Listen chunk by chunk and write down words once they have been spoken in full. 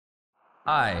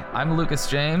Hi, I'm Lucas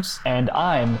James. And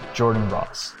I'm Jordan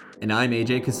Ross. And I'm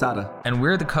AJ Casada. And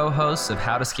we're the co-hosts of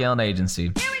How to Scale an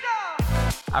Agency. Here we go!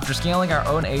 After scaling our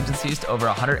own agencies to over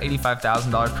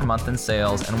 $185,000 per month in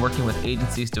sales and working with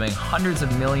agencies doing hundreds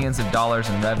of millions of dollars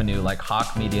in revenue like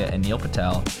Hawk Media and Neil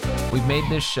Patel, we've made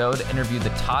this show to interview the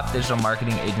top digital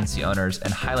marketing agency owners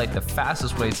and highlight the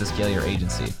fastest ways to scale your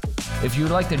agency. If you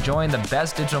would like to join the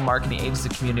best digital marketing agency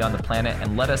community on the planet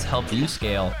and let us help you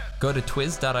scale, go to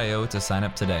twiz.io to sign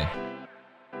up today.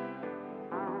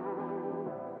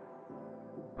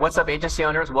 What's up, agency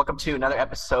owners? Welcome to another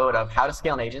episode of How to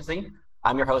Scale an Agency.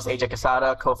 I'm your host, AJ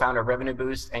Casada, co-founder of Revenue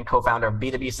Boost and co-founder of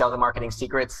B2B Sales and Marketing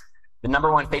Secrets, the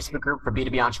 #1 Facebook group for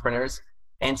B2B entrepreneurs.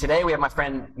 And today we have my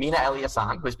friend Mina Elias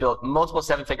on, who's built multiple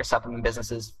seven-figure supplement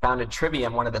businesses, founded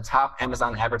Trivium, one of the top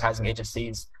Amazon advertising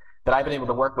agencies that I've been able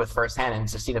to work with firsthand and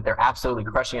to see that they're absolutely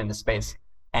crushing in this space.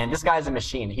 And this guy is a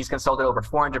machine. He's consulted over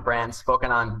 400 brands,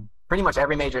 spoken on pretty much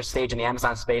every major stage in the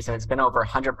Amazon space, and it's been over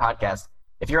 100 podcasts.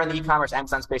 If you're in the e-commerce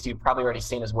Amazon space, you've probably already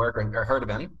seen his work or heard of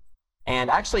him.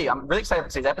 And actually, I'm really excited for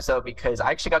today's episode because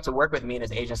I actually got to work with me in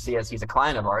his agency as he's a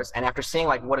client of ours. And after seeing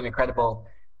like what an incredible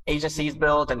agency he's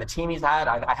built and the team he's had,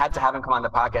 I had to have him come on the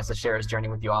podcast to share his journey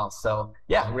with you all. So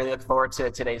yeah, really look forward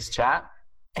to today's chat.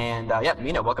 And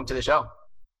Mina, welcome to the show.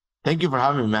 Thank you for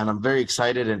having me, man. I'm very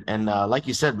excited. And like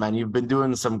you said, man, you've been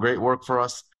doing some great work for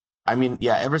us. I mean,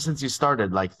 yeah, ever since you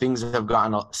started, like things have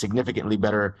gotten significantly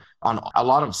better on a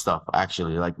lot of stuff,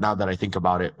 actually. Like now that I think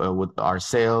about it, with our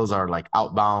sales, our like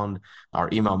outbound, our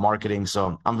email marketing.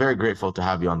 So I'm very grateful to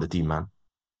have you on the team, man.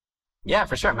 Yeah,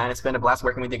 for sure, man. It's been a blast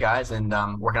working with you guys and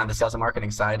working on the sales and marketing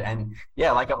side. And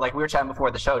yeah, like we were chatting before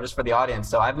the show, just for the audience.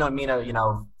 So I've known Mina,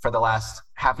 for the last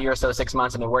half year or so, 6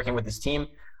 months, and been working with this team.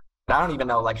 I don't even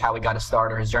know like how we got to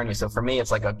start or his journey. So for me,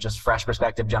 it's like a just fresh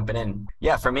perspective jumping in.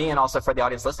 Yeah, for me and also for the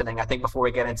audience listening, I think before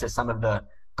we get into some of the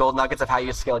gold nuggets of how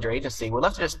you scaled your agency, we'd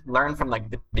love to just learn from like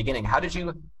the beginning. How did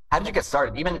you get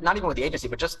started? Not even with the agency,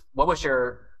 but just what was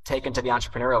your take into the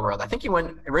entrepreneurial world? I think you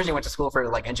originally went to school for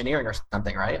like engineering or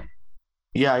something, right?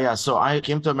 Yeah. So I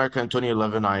came to America in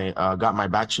 2011. I got my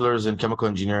bachelor's in chemical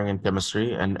engineering and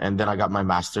chemistry, and then I got my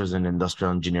master's in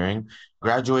industrial engineering.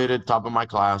 Graduated top of my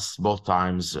class both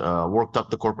times. Worked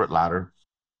up the corporate ladder.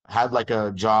 Had like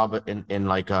a job in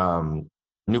like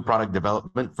new product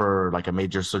development for like a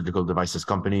major surgical devices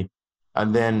company,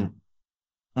 and then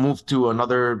moved to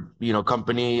another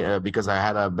company because I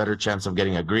had a better chance of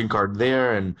getting a green card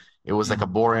there, and it was like a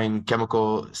boring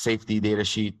chemical safety data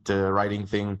sheet writing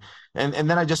thing. And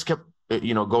then I just kept,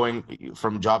 going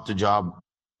from job to job,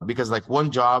 because like one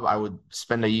job I would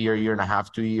spend a year and a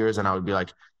half, 2 years. And I would be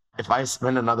like, if I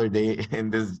spend another day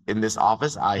in this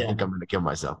office, I think I'm going to kill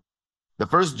myself. The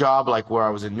first job, like where I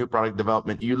was in new product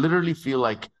development, you literally feel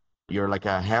like you're like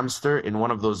a hamster in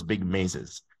one of those big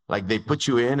mazes. Like they put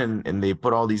you in and they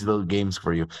put all these little games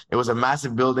for you. It was a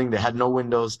massive building. They had no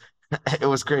windows. It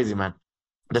was crazy, man.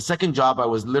 The second job, I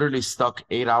was literally stuck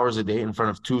 8 hours a day in front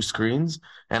of 2 screens,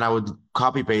 and I would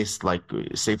copy paste like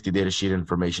safety data sheet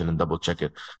information and double check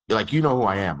it. Like, you know who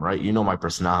I am, right? You know my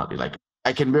personality. Like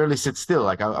I can barely sit still.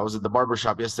 Like I was at the barber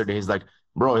shop yesterday. He's like,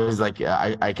 bro,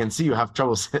 I can see you have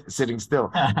trouble sitting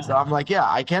still. So I'm like, yeah,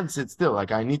 I can't sit still.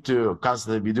 Like I need to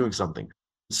constantly be doing something.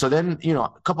 So then, a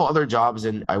couple other jobs,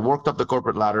 and I worked up the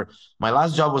corporate ladder. My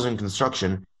last job was in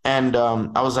construction, and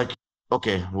I was like,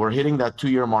 okay, we're hitting that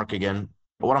 2-year mark again.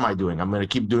 What am I doing? I'm going to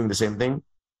keep doing the same thing.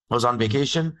 I was on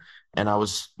vacation and I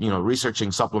was,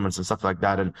 researching supplements and stuff like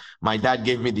that. And my dad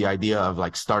gave me the idea of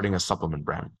like starting a supplement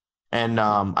brand. And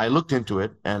I looked into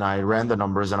it and I ran the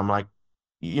numbers, and I'm like,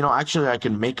 actually I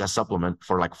can make a supplement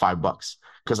for like $5,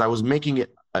 because I was making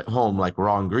it at home, like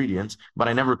raw ingredients, but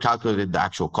I never calculated the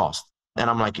actual cost. And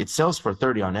I'm like, it sells for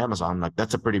 30 on Amazon. Like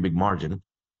that's a pretty big margin.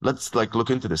 Let's like look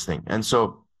into this thing. And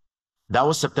so that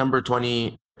was September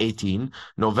 2018.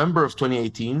 November of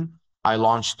 2018, I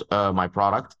launched my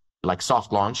product, like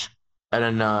soft launch, at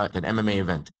an MMA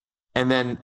event. And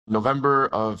then November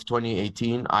of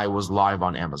 2018, I was live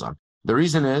on Amazon. The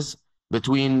reason is,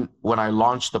 between when I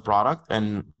launched the product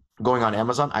and going on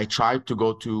Amazon, I tried to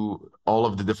go to all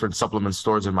of the different supplement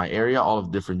stores in my area, all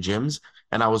of the different gyms,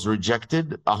 and I was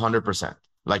rejected 100%.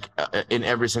 Like in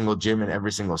every single gym, in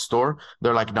every single store,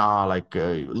 they're like, nah, like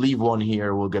leave one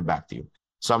here, we'll get back to you.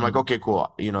 So I'm like, okay,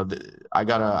 cool. I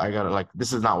gotta like,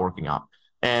 this is not working out.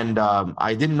 And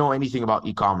I didn't know anything about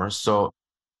e-commerce. So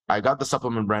I got the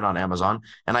supplement brand on Amazon,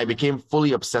 and I became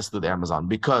fully obsessed with Amazon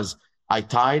because I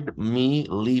tied me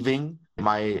leaving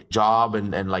my job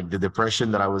and like the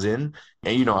depression that I was in.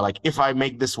 And, you know, like if I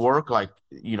make this work, like,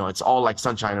 you know, it's all like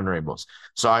sunshine and rainbows.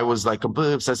 So I was like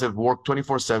completely obsessive, work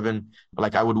 24/7.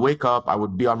 Like I would wake up, I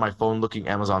would be on my phone looking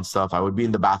Amazon stuff. I would be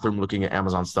in the bathroom looking at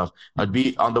Amazon stuff. I'd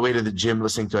be on the way to the gym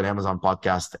listening to an Amazon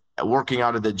podcast, working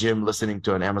out at the gym, listening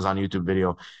to an Amazon YouTube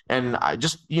video. And I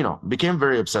just, you know, became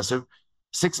very obsessive.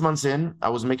 6 months in, I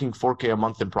was making 4K a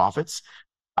month in profits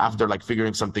after like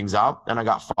figuring some things out, and I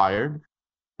got fired.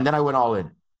 And then I went all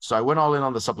in. So I went all in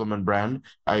on the supplement brand.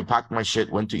 I packed my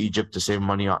shit, went to Egypt to save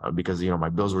money because, you know, my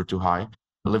bills were too high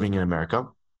living in America.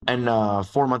 And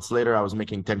 4 months later, I was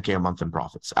making 10K a month in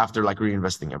profits after like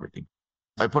reinvesting everything.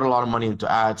 I put a lot of money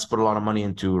into ads, put a lot of money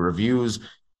into reviews,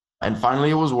 and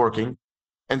finally it was working.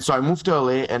 And so I moved to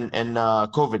LA and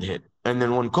COVID hit. And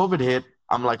then when COVID hit,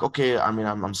 I'm like, okay, I mean,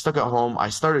 I'm stuck at home. I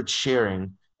started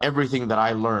sharing everything that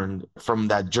I learned from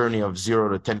that journey of 0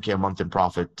 to 10K a month in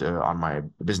profit on my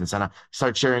business. And I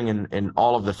started sharing in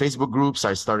all of the Facebook groups.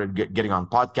 I started getting on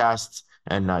podcasts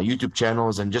and YouTube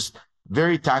channels and just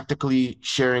very tactically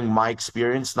sharing my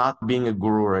experience, not being a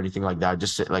guru or anything like that.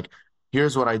 Just like,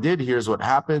 here's what I did. Here's what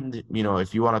happened. You know,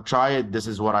 if you want to try it, this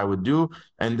is what I would do.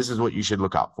 And this is what you should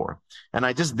look out for. And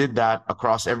I just did that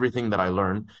across everything that I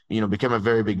learned, you know, became a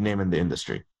very big name in the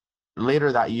industry.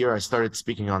 Later that year, I started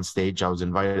speaking on stage. I was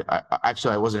invited.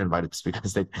 I wasn't invited to speak on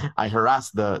stage. I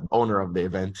harassed the owner of the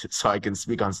event so I can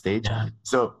speak on stage. Yeah.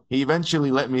 So he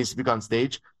eventually let me speak on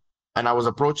stage, and I was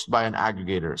approached by an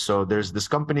aggregator. So there's this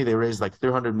company, they raised like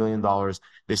 $300 million.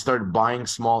 They started buying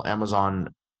small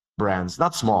Amazon brands,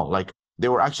 not small, like they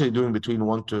were actually doing between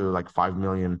 1 to like 5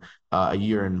 million a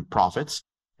year in profits.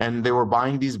 And they were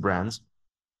buying these brands.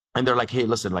 And they're like, hey,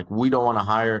 listen, like we don't want to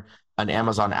hire an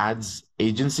Amazon ads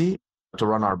agency to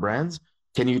run our brands.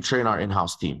 Can you train our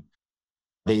in-house team?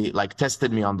 They like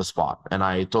tested me on the spot, and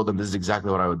I told them this is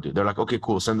exactly what I would do. They're like, okay,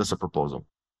 cool, send us a proposal.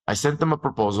 I sent them a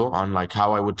proposal on like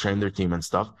how I would train their team and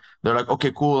stuff. They're like,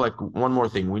 okay, cool, like one more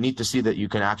thing. We need to see that you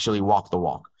can actually walk the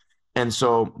walk. And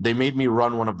so they made me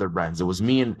run one of their brands. It was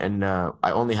me and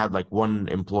I only had like one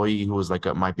employee who was like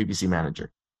my PPC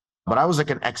manager. But I was like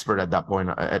an expert at that point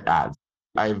at ads.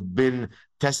 I've been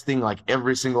testing like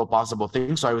every single possible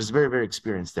thing. So I was very, very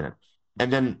experienced in it.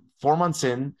 And then 4 months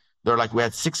in, they're like, we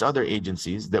had 6 other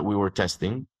agencies that we were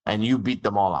testing and you beat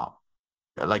them all out.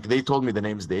 Like they told me the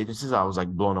names of the agencies. I was like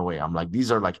blown away. I'm like,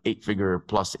 these are like 8-figure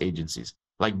plus agencies,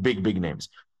 like big, big names.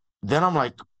 Then I'm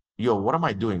like, yo, what am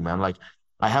I doing, man? Like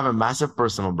I have a massive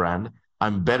personal brand.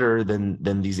 I'm better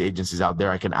than these agencies out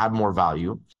there. I can add more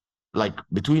value. Like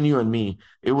between you and me,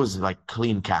 it was like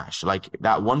clean cash. Like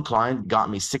that one client got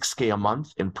me 6K a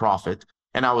month in profit,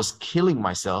 and I was killing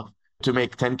myself to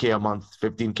make 10K a month,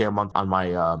 15K a month on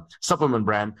my supplement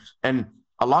brand. And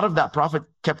a lot of that profit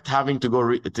kept having to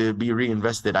go to be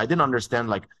reinvested. I didn't understand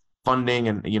like funding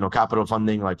and, you know, capital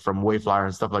funding, like from Wayflyer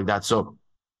and stuff like that. So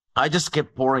I just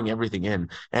kept pouring everything in,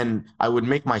 and I would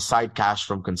make my side cash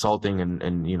from consulting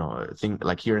and you know, think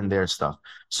like here and there stuff.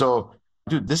 So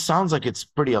dude, this sounds like it's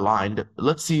pretty aligned.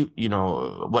 Let's see, you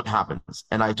know, what happens.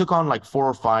 And I took on like 4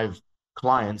 or 5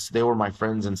 clients. They were my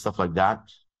friends and stuff like that.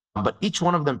 But each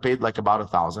one of them paid like about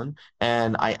 1,000.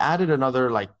 And I added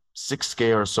another like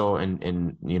 6K or so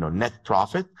in you know, net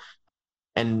profit.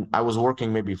 And I was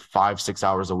working maybe 5-6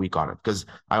 hours a week on it because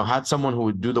I had someone who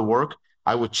would do the work.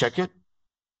 I would check it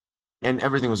and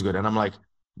everything was good. And I'm like,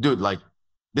 dude, like,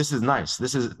 this is nice.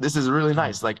 This is really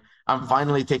nice. Like, I'm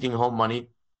finally taking home money.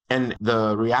 And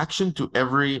the reaction to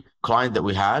every client that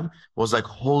we had was like,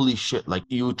 holy shit, like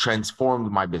you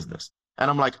transformed my business. And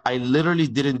I'm like, I literally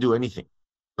didn't do anything.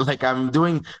 Like I'm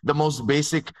doing the most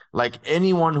basic, like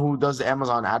anyone who does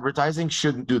Amazon advertising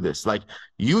shouldn't do this. Like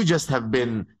you just have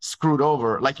been screwed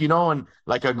over. Like, you know, when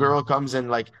like a girl comes and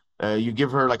like, you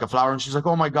give her like a flower and she's like,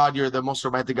 oh my God, you're the most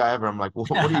romantic guy ever. I'm like, well,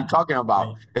 what are you talking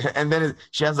about? And then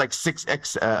she has like 6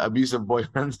 abusive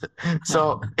boyfriends.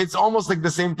 So it's almost like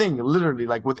the same thing, literally,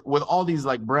 like with all these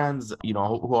like brands, you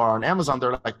know, who are on Amazon,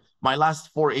 they're like, my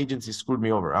last 4 agencies screwed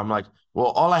me over. I'm like, well,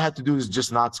 all I had to do is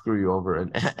just not screw you over.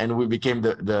 And we became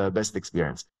the best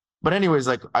experience. But anyways,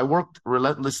 like I worked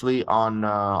relentlessly on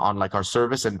like our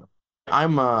service, and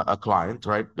I'm a client,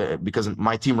 right? Because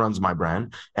my team runs my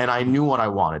brand, and I knew what I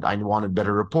wanted. I wanted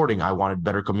better reporting. I wanted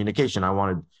better communication. I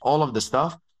wanted all of the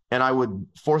stuff, and I would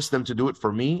force them to do it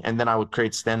for me. And then I would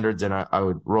create standards and I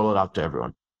would roll it out to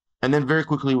everyone. And then very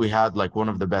quickly we had like one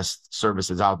of the best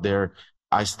services out there.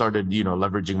 I started, you know,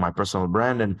 leveraging my personal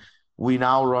brand, and we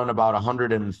now run about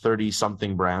 130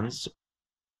 something brands.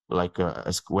 Like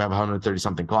we have 130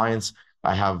 something clients.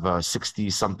 I have 60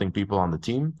 something people on the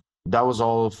team. That was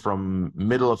all from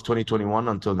middle of 2021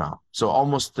 until now. So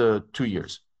almost 2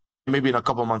 years. Maybe in a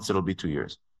couple of months, it'll be 2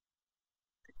 years.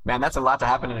 Man, that's a lot to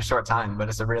happen in a short time, but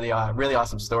it's a really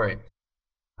awesome story.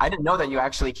 I didn't know that you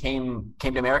actually came to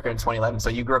America in 2011. So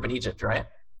you grew up in Egypt, right?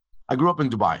 I grew up in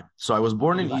Dubai. So I was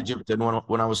born in Dubai. Egypt. And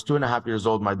when I was 2.5 years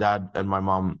old, my dad and my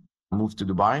mom moved to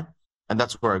Dubai. And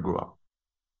that's where I grew up.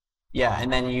 Yeah,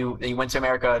 and then you went to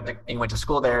America, and you went to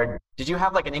school there. Did you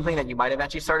have like an inkling that you might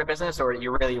eventually start a business, or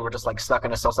you really were just like stuck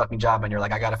in a soul-sucking job and you're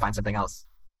like, I got to find something else?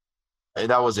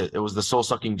 That was it. It was the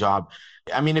soul-sucking job.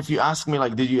 I mean, if you ask me,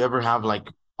 like, did you ever have like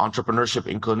entrepreneurship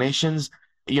inclinations?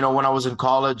 When I was in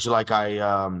college, like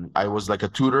I was like a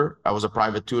tutor. I was a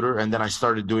private tutor, and then I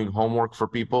started doing homework for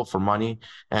people for money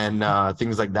and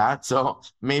things like that. So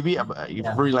maybe a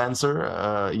freelancer,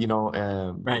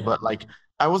 Right. but like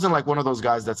I wasn't like one of those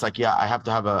guys that's like, yeah, I have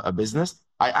to have a business.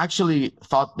 I actually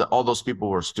thought that all those people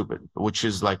were stupid, which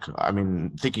is like, I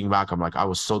mean, thinking back, I'm like, I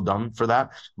was so dumb for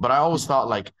that. But I always thought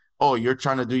like, oh, you're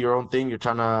trying to do your own thing. You're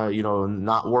trying to,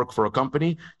 not work for a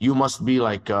company. You must be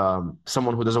like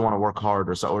someone who doesn't want to work hard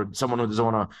or someone who doesn't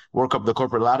want to work up the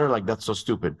corporate ladder. Like, that's so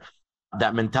stupid.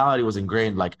 That mentality was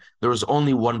ingrained. Like, there was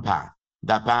only one path.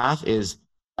 That path is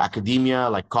academia,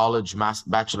 like college,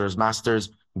 bachelor's,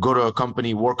 master's, go to a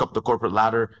company, work up the corporate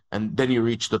ladder, and then you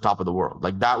reach the top of the world.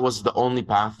 Like, that was the only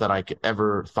path that I could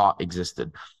ever thought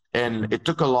existed. And it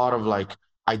took a lot of like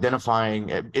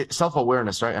identifying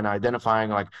self-awareness, right? And identifying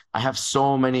like I have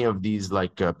so many of these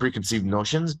like preconceived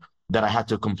notions that I had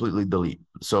to completely delete.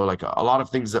 So like a lot of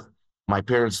things that my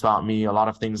parents taught me, a lot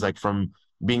of things like from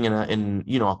being in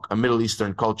a Middle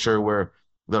Eastern culture where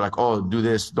they're like, oh, do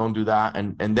this, don't do that.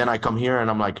 And then I come here and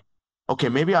I'm like, okay,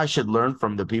 maybe I should learn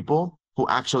from the people who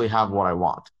actually have what I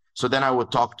want. So then I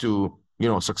would talk to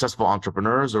successful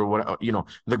entrepreneurs or what,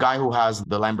 the guy who has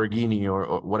the Lamborghini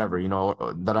or whatever,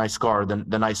 the nice car,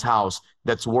 the nice house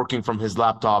that's working from his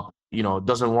laptop,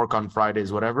 doesn't work on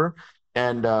Fridays, whatever.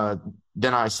 And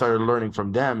then I started learning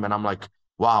from them and I'm like,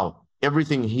 wow,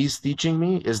 everything he's teaching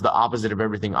me is the opposite of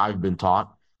everything I've been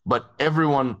taught. But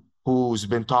everyone who's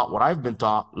been taught what I've been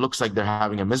taught looks like they're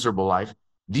having a miserable life.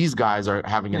 These guys are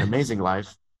having an amazing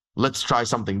life. Let's try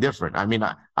something different. I mean,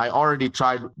 I already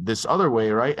tried this other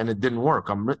way, right? And it didn't work.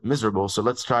 I'm miserable. So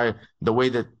let's try the way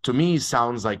that to me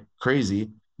sounds like crazy,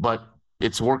 but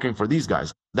it's working for these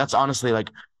guys. That's honestly like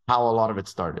how a lot of it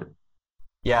started.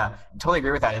 Yeah, totally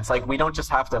agree with that. It's like we don't just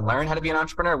have to learn how to be an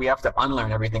entrepreneur. We have to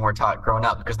unlearn everything we're taught growing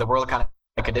up because the world kind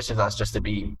of conditions us just to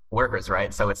be workers,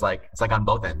 right? So it's like on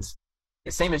both ends.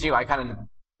 Same as you.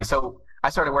 So I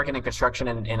started working in construction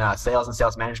and in sales and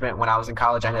sales management when I was in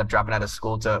college. I ended up dropping out of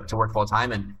school to work full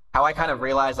time. And how I kind of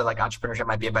realized that like entrepreneurship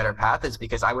might be a better path is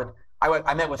because I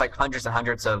met with like hundreds and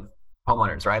hundreds of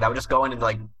homeowners, right? I would just go into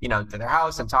like, to their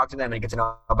house and talk to them and get to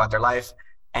know about their life.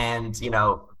 And,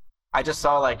 I just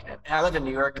saw like, I lived in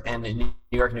New York, and in New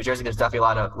York, New Jersey, there's definitely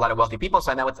a lot of wealthy people.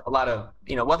 So I met with a lot of,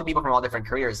 wealthy people from all different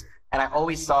careers. And I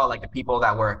always saw like the people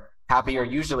that were happier.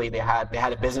 Usually they had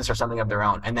a business or something of their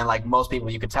own. And then like most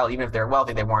people, you could tell, even if they're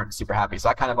wealthy, they weren't super happy. So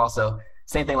I kind of also,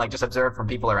 same thing, like just observed from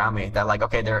people around me that like,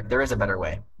 okay, there is a better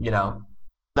way,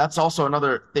 That's also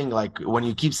another thing. Like when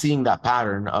you keep seeing that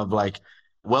pattern of like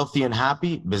wealthy and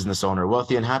happy business owner,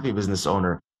 wealthy and happy business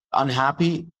owner,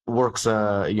 unhappy works,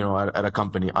 at a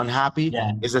company, unhappy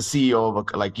is a CEO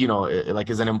of like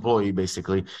is an employee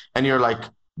basically. And you're like,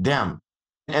 damn.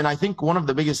 And I think one of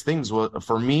the biggest things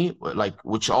for me, like,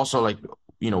 which also like,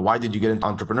 why did you get into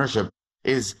entrepreneurship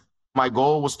is my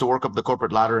goal was to work up the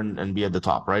corporate ladder and be at the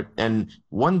top. Right. And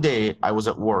one day I was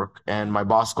at work and my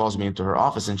boss calls me into her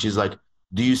office and she's like,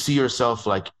 do you see yourself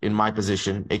like in my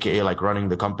position, AKA like running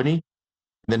the company in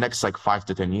the next like 5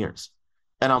 to 10 years?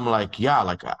 And I'm like, yeah,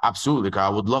 like absolutely. Like, I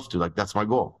would love to, like, that's my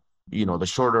goal. The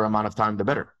shorter amount of time, the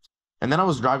better. And then I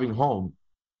was driving home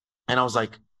and I was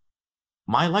like,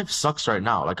 my life sucks right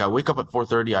now. Like I wake up at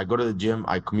 4:30, I go to the gym,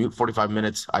 I commute 45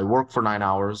 minutes, I work for 9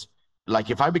 hours. Like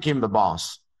if I became the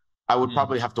boss, I would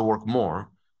probably have to work more.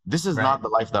 This is not the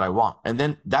life that I want. And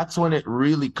then that's when it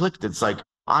really clicked. It's like,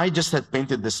 I just had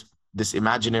painted this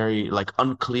imaginary, like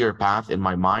unclear path in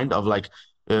my mind of like,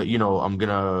 I'm going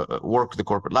to work the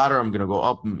corporate ladder. I'm going to go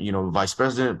up, vice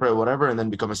president, whatever, and then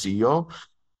become a CEO.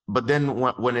 But then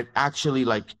when it actually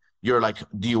like, you're like,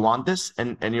 do you want this?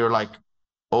 And you're like,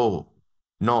 oh,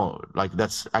 no, like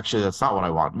that's not what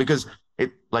I want, because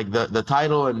it like the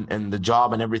title and the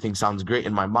job and everything sounds great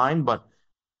in my mind, but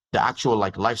the actual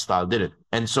like lifestyle didn't.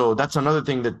 And so that's another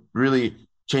thing that really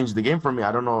changed the game for me.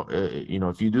 I don't know,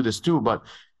 if you do this too, but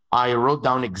I wrote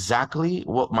down exactly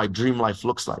what my dream life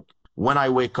looks like. When I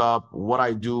wake up, what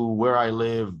I do, where I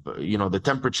live, the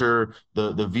temperature,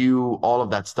 the view, all of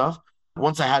that stuff.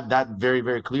 Once I had that very,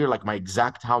 very clear, like my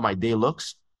exact how my day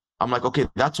looks, I'm like, okay,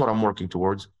 that's what I'm working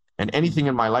towards. And anything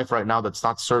in my life right now that's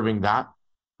not serving that,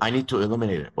 I need to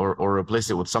eliminate it or replace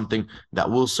it with something that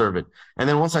will serve it. And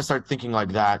then once I start thinking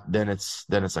like that, then it's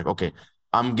like, okay,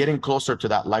 I'm getting closer to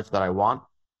that life that I want,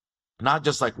 not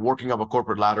just like working up a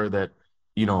corporate ladder that,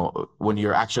 when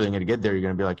you're actually going to get there, you're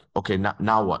going to be like, okay,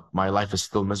 now what? My life is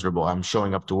still miserable. I'm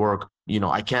showing up to work.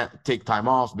 I can't take time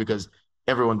off because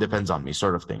everyone depends on me,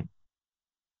 sort of thing.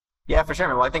 Yeah, for sure,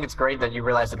 man. Well, I think it's great that you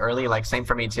realized it early. Like, same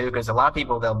for me too, because a lot of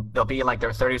people they'll be in like their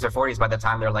 30s or 40s by the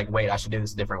time they're like, wait, I should do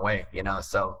this a different way.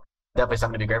 So definitely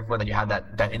something to be grateful for that you had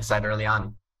that insight early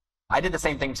on. I did the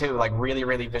same thing too, like really,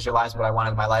 really visualize what I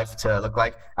wanted my life to look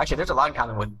like. Actually, there's a lot in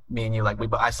common with me and you. Like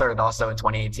I started also in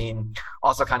 2018,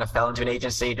 also kind of fell into an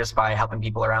agency just by helping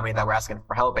people around me that were asking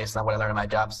for help based on what I learned in my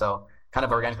job. So kind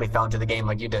of organically fell into the game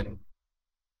like you did.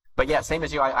 But yeah, same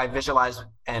as you, I visualized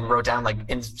and wrote down like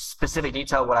in specific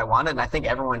detail what I wanted. And I think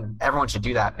everyone should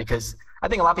do that, because I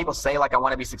think a lot of people say like, I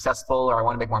want to be successful, or I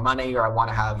want to make more money, or I want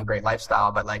to have a great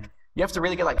lifestyle. But like, you have to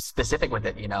really get like specific with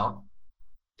it,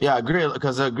 Yeah, I agree.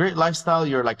 Because a great lifestyle,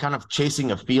 you're like kind of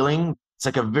chasing a feeling. It's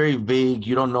like a very vague,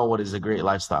 you don't know what is a great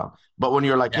lifestyle. But when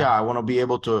you're like, yeah, I want to be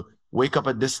able to wake up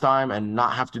at this time and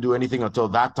not have to do anything until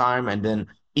that time, and then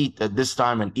eat at this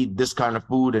time and eat this kind of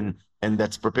food and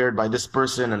that's prepared by this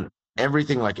person, and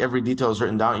everything, like every detail is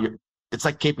written down. It's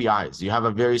like KPIs. You have a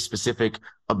very specific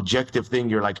objective thing.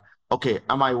 You're like, okay,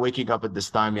 am I waking up at this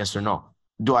time? Yes or no?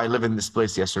 Do I live in this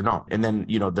place? Yes or no? And then,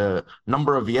 the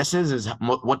number of yeses is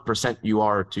what percent you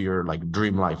are to your like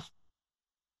dream life.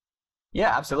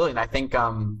 Yeah, absolutely. And I think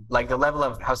like the level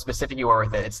of how specific you are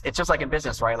with it, it's just like in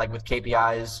business, right? Like with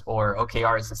KPIs or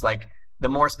OKRs, it's like the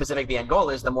more specific the end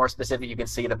goal is, the more specific you can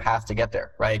see the path to get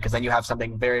there, right? Because then you have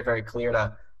something very, very clear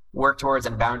to work towards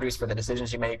and boundaries for the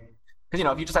decisions you make.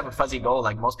 Because, if you just have a fuzzy goal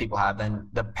like most people have, then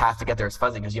the path to get there is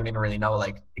fuzzy because you don't even really know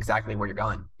like exactly where you're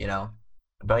going,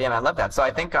 But yeah, man, I love that. So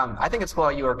I think it's cool how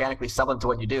you organically stumbled into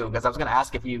what you do, because I was going to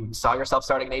ask if you saw yourself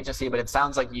starting an agency, but it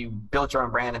sounds like you built your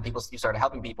own brand and you started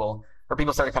helping people, or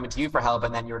people started coming to you for help,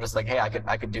 and then you were just like, hey,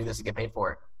 I could do this and get paid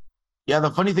for it. Yeah,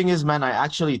 the funny thing is, man, I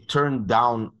actually turned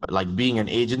down like being an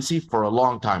agency for a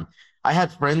long time. I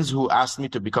had friends who asked me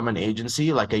to become an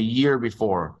agency like a year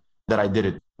before that I did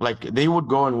it. Like they would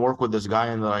go and work with this guy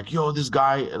and they're like, yo, this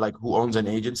guy like who owns an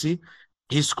agency,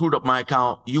 he screwed up my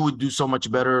account. You would do so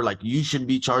much better. Like you should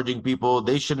be charging people.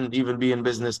 They shouldn't even be in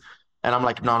business. And I'm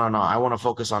like, no. I want to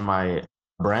focus on my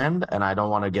brand and I don't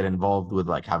want to get involved with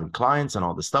like having clients and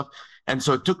all this stuff. And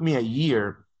so it took me a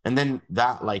year. And then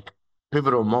that like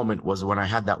pivotal moment was when I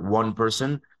had that one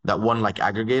person, that one like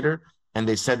aggregator, and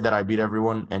they said that I beat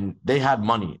everyone and they had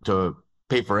money to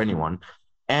pay for anyone.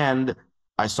 And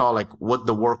I saw like what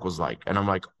the work was like. And I'm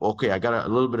like, okay, I got a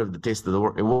little bit of the taste of the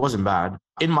work. It wasn't bad.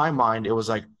 In my mind, it was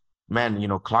like, man,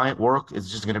 client work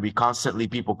is just going to be constantly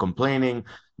people complaining.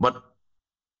 But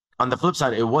on the flip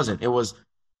side, it wasn't. It was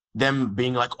them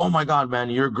being like, oh my God, man,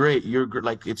 you're great. You're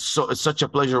like, it's such a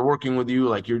pleasure working with you.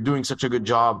 Like you're doing such a good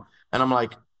job. And I'm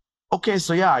like, okay,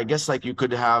 so yeah, I guess like you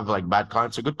could have like bad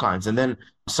clients or good clients. And then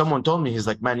someone told me, he's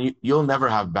like, man, you'll never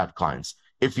have bad clients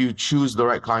if you choose the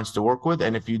right clients to work with.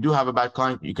 And if you do have a bad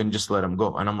client, you can just let them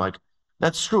go. And I'm like,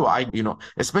 that's true.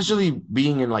 Especially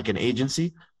being in like an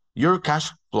agency, you're cash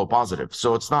flow positive.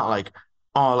 So it's not like,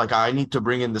 oh, like I need to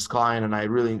bring in this client and I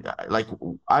really like,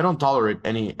 I don't tolerate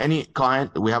any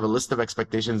client. We have a list of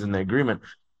expectations in the agreement.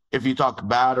 If you talk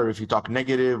bad or if you talk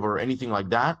negative or anything like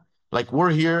that, like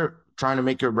we're here trying to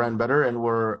make your brand better, and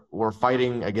we're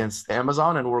fighting against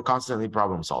Amazon, and we're constantly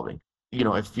problem solving.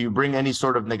 If you bring any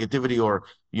sort of negativity or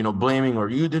blaming or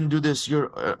you didn't do this,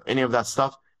 you're any of that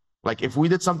stuff, like if we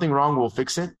did something wrong, we'll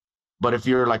fix it. But if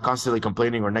you're like constantly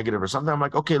complaining or negative or something, I'm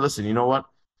like, okay, listen, you know what?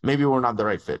 Maybe we're not the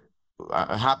right fit.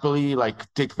 Happily,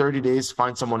 like take 30 days,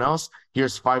 find someone else.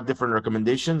 Here's 5 different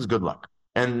recommendations. Good luck.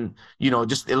 And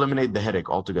just eliminate the headache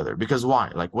altogether. Because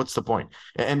why? Like, what's the point?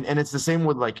 And it's the same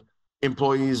with like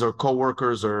employees or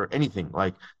coworkers or anything.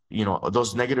 Like,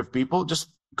 those negative people, just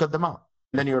cut them out.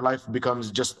 And then your life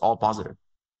becomes just all positive.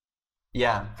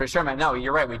 Yeah, for sure, man. No,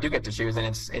 you're right. We do get to choose, and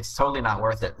it's totally not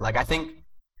worth it. Like I think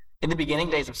in the beginning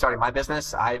days of starting my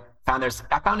business, I found there's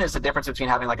a difference between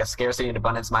having like a scarcity and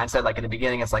abundance mindset. Like in the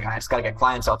beginning, it's like, I just got to get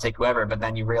clients, so I'll take whoever. But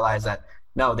then you realize that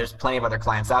no, there's plenty of other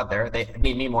clients out there. They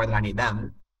need me more than I need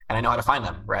them, and I know how to find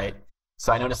them, right?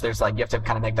 So I noticed there's like, you have to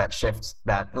kind of make that shift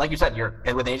that, like you said, you're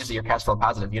with an agency, you're cash flow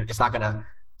positive. It's not going to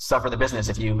suffer the business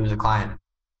if you lose a client.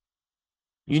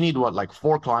 You need what, like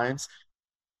 4 clients?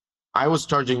 I was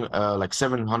charging like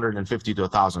 750 to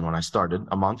 1,000 when I started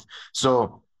a month.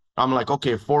 So I'm like,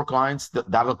 okay, 4 clients,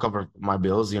 that'll cover my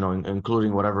bills,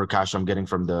 including whatever cash I'm getting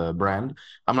from the brand.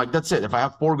 I'm like, that's it. If I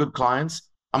have 4 good clients,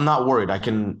 I'm not worried. I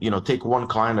can, take one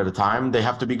client at a time. They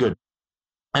have to be good.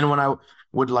 And when I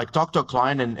would like talk to a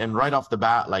client and right off the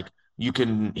bat, like you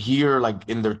can hear like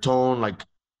in their tone, like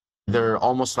they're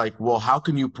almost like, well, how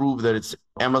can you prove that it's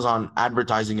Amazon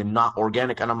advertising and not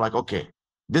organic? And I'm like, okay,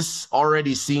 this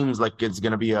already seems like it's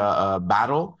going to be a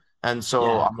battle. And so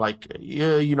Yeah. I'm like,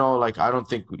 yeah, like I don't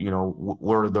think,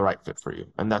 we're the right fit for you.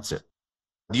 And that's it.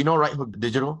 Do you know Right Hook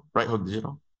Digital? Right Hook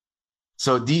Digital?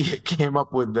 So D came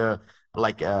up with the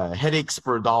like headaches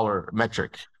per dollar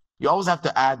metric. You always have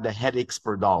to add the headaches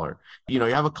per dollar. You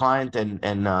have a client and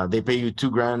they pay you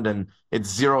 $2,000 and it's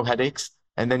zero headaches,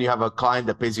 and then you have a client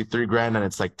that pays you $3,000 and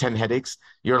it's like 10 headaches.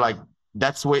 You're like,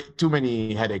 that's way too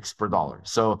many headaches per dollar.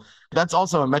 So that's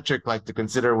also a metric like to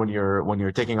consider when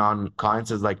you're taking on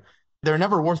clients, is like they're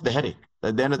never worth the headache.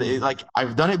 At the end of the day, like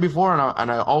I've done it before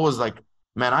and I always like,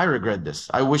 man, I regret this.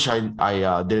 I wish I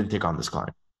didn't take on this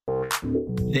client.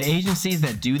 The agencies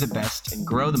that do the best and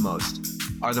grow the most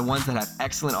are the ones that have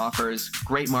excellent offers,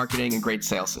 great marketing, and great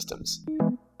sales systems.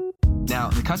 Now,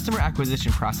 the customer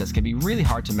acquisition process can be really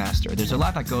hard to master. There's a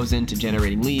lot that goes into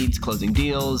generating leads, closing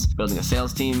deals, building a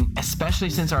sales team, especially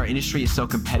since our industry is so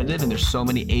competitive and there's so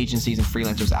many agencies and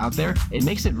freelancers out there. It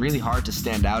makes it really hard to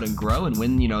stand out and grow and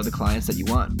win, the clients that you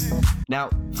want. Now,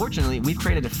 fortunately, we've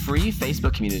created a free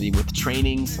Facebook community with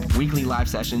trainings, weekly live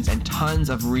sessions, and tons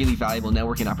of really valuable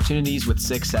networking opportunities with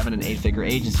 6, 7, and 8-figure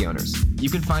agency owners. You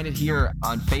can find it here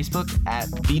on Facebook at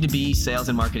B2B Sales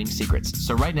and Marketing Secrets.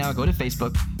 So right now, go to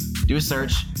Facebook, do a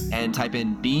search, and type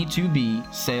in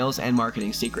B2B Sales and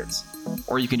Marketing Secrets.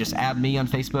 Or you can just add me on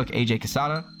Facebook, AJ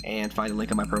Quesada, and find a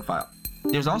link on my profile.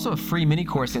 There's also a free mini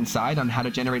course inside on how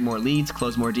to generate more leads,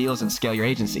 close more deals, and scale your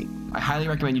agency. I highly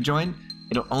recommend you join.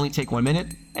 It'll only take 1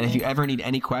 minute. And if you ever need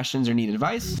any questions or need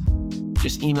advice,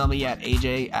 just email me at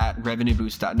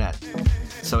aj@revenueboost.net.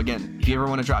 So again, if you ever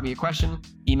want to drop me a question,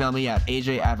 email me at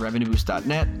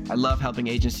aj@revenueboost.net. I love helping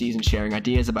agencies and sharing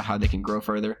ideas about how they can grow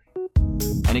further.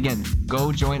 And again,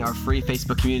 go join our free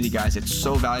Facebook community, guys. It's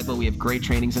so valuable. We have great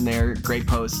trainings in there, great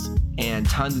posts, and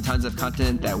tons of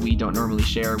content that we don't normally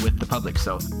share with the public.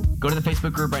 So go to the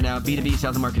Facebook group right now, B2B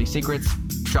Sales and Marketing Secrets.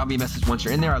 Drop me a message once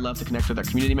you're in there. I'd love to connect with our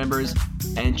community members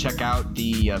and check out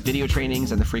the video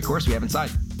trainings and the free course we have inside.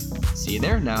 See you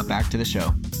there. Now back to the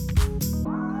show.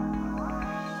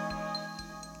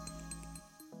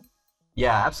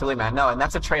 Yeah, absolutely, man. No, and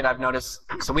that's a trait I've noticed.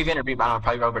 So we've interviewed, I don't know,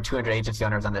 probably over 200 agency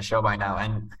owners on this show by now.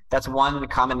 And that's one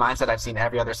common mindset I've seen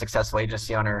every other successful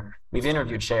agency owner we've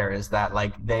interviewed share, is that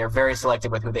like they are very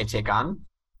selective with who they take on,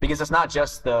 because it's not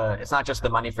just the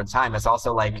money for time. It's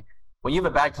also like when you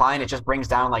have a bad client, it just brings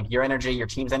down like your energy, your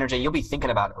team's energy. You'll be thinking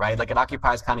about it, right? Like it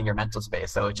occupies kind of your mental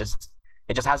space. So it just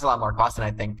has a lot more cost than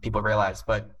I think people realize.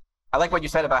 But I like what you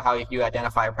said about how if you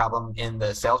identify a problem in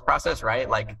the sales process, right?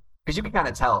 Like, because you can kind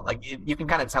of tell, like you can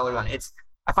kind of tell everyone.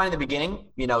 I find in the beginning,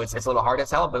 it's a little hard to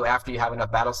tell, but after you have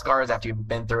enough battle scars, after you've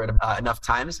been through it enough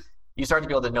times, you start to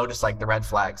be able to notice like the red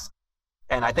flags.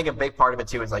 And I think a big part of it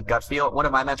too is like gut feel. One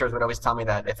of my mentors would always tell me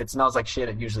that if it smells like shit,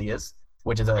 it usually is,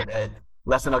 which is a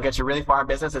lesson that'll get you really far in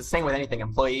business. It's the same with anything,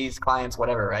 employees, clients,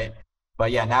 whatever, right? But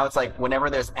yeah, now it's like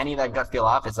whenever there's any of that gut feel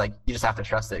off, it's like you just have to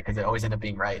trust it because it always ends up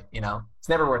being right. It's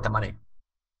never worth the money.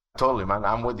 Totally, man.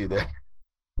 I'm with you there.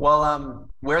 Well,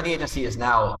 where the agency is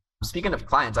now, speaking of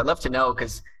clients, I'd love to know,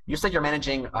 because you said you're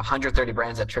managing 130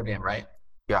 brands at Trivium, right?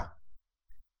 Yeah.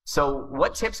 So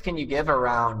what tips can you give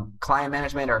around client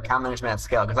management or account management at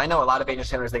scale? Because I know a lot of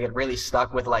agency owners, they get really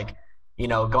stuck with like,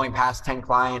 going past 10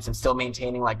 clients and still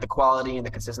maintaining like the quality and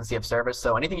the consistency of service.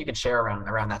 So anything you can share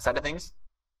around that side of things?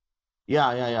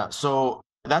 Yeah. So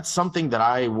that's something that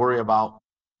I worry about,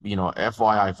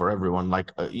 FYI for everyone.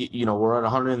 Like, we're at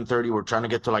 130, we're trying to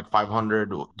get to like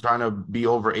 500, trying to be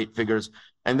over 8 figures.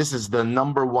 And this is the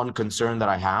number one concern that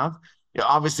I have.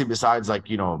 Obviously, besides like,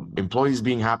 employees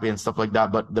being happy and stuff like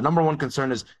that. But the number one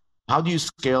concern is, how do you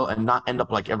scale and not end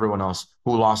up like everyone else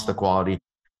who lost the quality?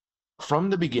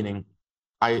 From the beginning,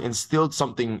 I instilled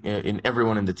something in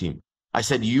everyone in the team. I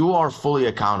said, you are fully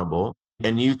accountable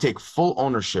and you take full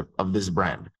ownership of this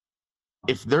brand.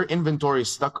 If their inventory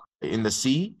is stuck in the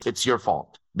sea, it's your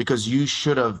fault, because you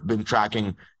should have been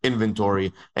tracking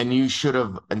inventory and you should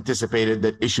have anticipated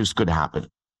that issues could happen.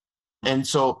 And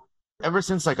so ever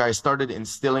since like I started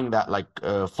instilling that like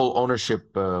full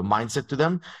ownership mindset to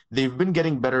them, they've been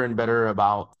getting better and better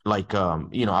about like,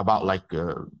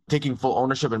 taking full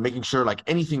ownership and making sure like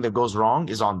anything that goes wrong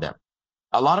is on them.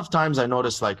 A lot of times I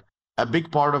notice like a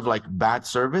big part of like bad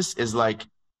service is like,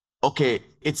 okay,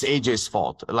 it's AJ's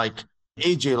fault. Like,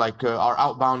 AJ, like our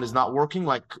outbound is not working.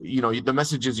 Like, the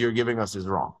messages you're giving us is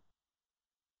wrong.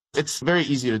 It's very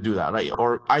easy to do that, right?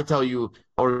 Or I tell you,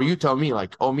 Or you tell me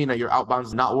like, oh, Mina, your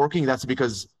outbound's not working. That's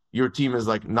because your team is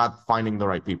like not finding the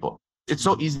right people. It's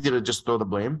so easy to just throw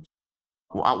the blame.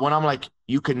 When I'm like,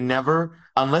 you can never,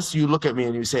 unless you look at me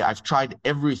and you say, I've tried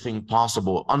everything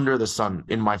possible under the sun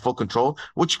in my full control,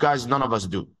 which guys, none of us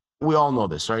do. We all know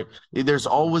this, right? There's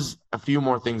always a few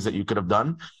more things that you could have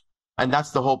done. And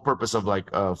that's the whole purpose of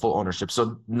like full ownership.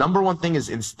 So number one thing is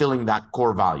instilling that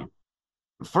core value.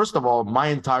 First of all, my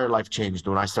entire life changed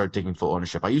when I started taking full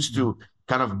ownership. I used to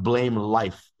kind of blame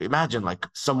life. Imagine like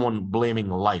someone blaming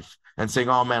life and saying,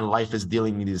 oh man, life is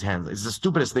dealing me these hands. It's the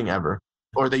stupidest thing ever.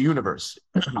 Or the universe.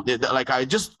 Like I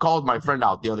just called my friend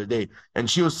out the other day and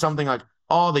she was something like,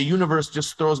 oh, the universe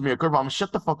just throws me a curveball. I'm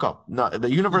shut the fuck up. No,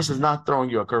 the universe is not throwing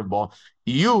you a curveball.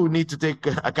 You need to take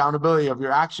accountability of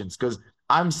your actions because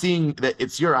I'm seeing that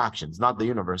it's your actions, not the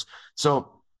universe.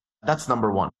 So that's number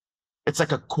one. It's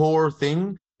like a core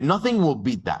thing. Nothing will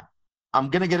beat that. I'm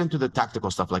going to get into the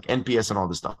tactical stuff like NPS and all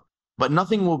this stuff, but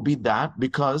nothing will beat that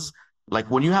because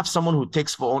like when you have someone who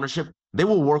takes full ownership, they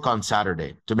will work on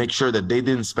Saturday to make sure that they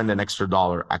didn't spend an extra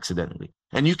dollar accidentally.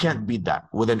 And you can't beat that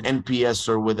with an NPS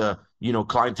or with a,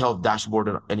 client health dashboard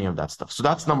or any of that stuff. So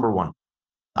that's number one.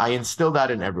 I instill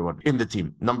that in everyone in the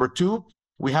team. Number two,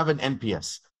 we have an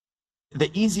NPS.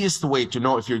 The easiest way to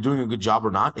know if you're doing a good job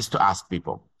or not is to ask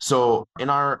people. So in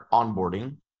our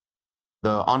onboarding,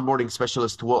 the onboarding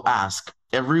specialist will ask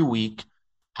every week,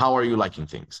 how are you liking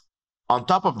things? On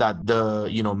top of that, the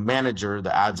manager,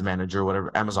 the ads manager,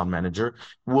 whatever, Amazon manager,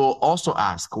 will also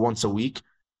ask once a week,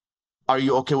 are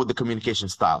you okay with the communication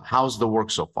style? How's the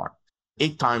work so far?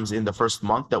 8 times in the first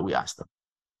month that we asked them.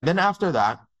 Then after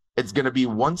that, it's going to be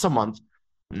once a month.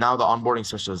 Now the onboarding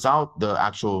specialist is out, the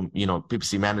actual,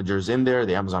 PPC manager is in there,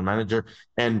 the Amazon manager,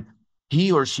 and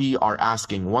he or she are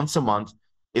asking once a month,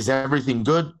 is everything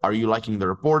good? Are you liking the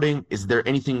reporting? Is there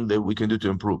anything that we can do to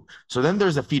improve? So then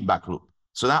there's a feedback loop.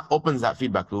 So that opens that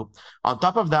feedback loop. On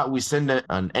top of that, we send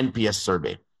an NPS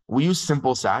survey. We use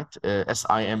SimpleSat,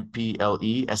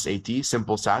 SimpleSat,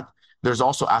 SimpleSat. There's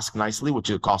also Ask Nicely, which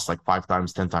it costs like 5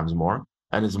 times, 10 times more,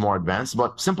 and is more advanced.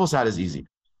 But SimpleSat is easy.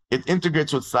 It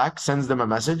integrates with Slack, sends them a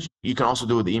message. You can also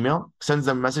do it with email. Sends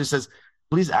them a message, says,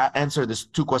 please answer this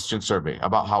 2-question survey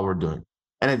about how we're doing.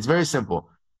 And it's very simple.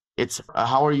 It's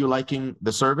how are you liking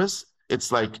the service?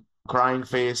 It's like crying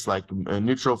face, like a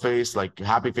neutral face, like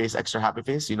happy face, extra happy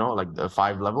face, like the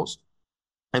 5 levels.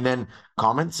 And then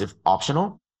comments if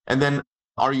optional. And then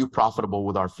are you profitable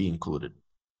with our fee included?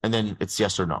 And then it's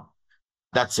yes or no.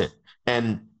 That's it.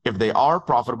 And if they are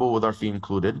profitable with our fee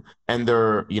included and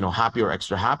they're, happy or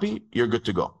extra happy, you're good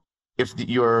to go. If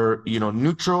you're,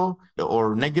 neutral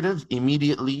or negative,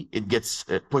 immediately it gets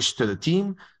pushed to the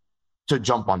team to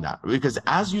jump on that. Because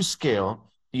as you scale,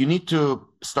 you need to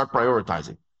start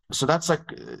prioritizing. So that's like,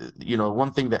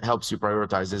 one thing that helps you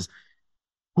prioritize is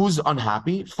who's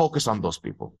unhappy, focus on those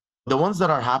people. The ones that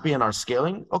are happy and are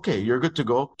scaling, okay, you're good to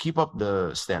go. Keep up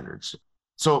the standards.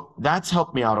 So that's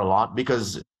helped me out a lot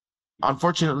because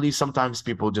unfortunately, sometimes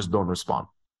people just don't respond.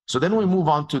 So then we move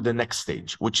on to the next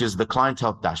stage, which is the client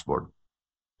health dashboard.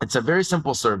 It's a very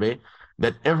simple survey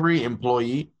that every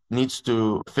employee needs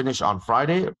to finish on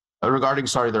Friday regarding,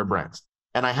 their brands.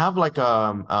 And I have like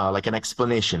an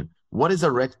explanation. What is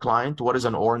a red client? What is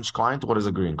an orange client? What is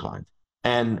a green client?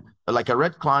 And like a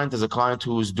red client is a client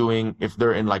who's doing, if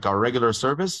they're in like our regular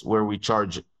service where we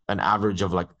charge an average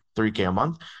of like 3K a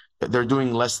month, they're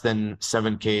doing less than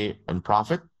 7K in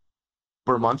profit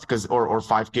per month or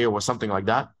 5K or something like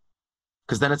that.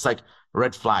 Because then it's like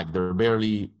red flag. They're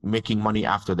barely making money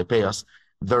after they pay us.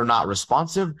 They're not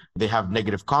responsive. They have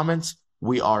negative comments.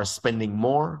 We are spending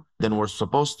more than we're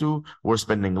supposed to. We're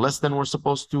spending less than we're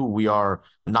supposed to. We are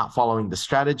not following the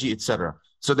strategy, etc.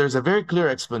 So there's a very clear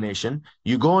explanation.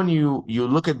 You go and you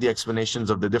look at the explanations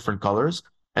of the different colors,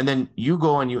 and then you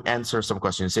go and you answer some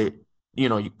questions. Say,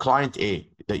 client A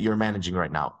that you're managing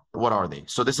right now, what are they?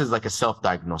 So this is like a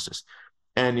self-diagnosis.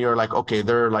 And you're like, okay,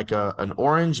 they're like an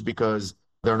orange because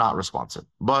they're not responsive,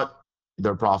 but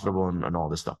they're profitable and all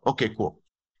this stuff. Okay, cool.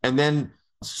 And then,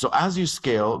 so as you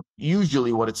scale,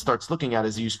 usually what it starts looking at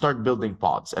is you start building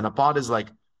pods. And a pod is like,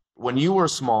 when you were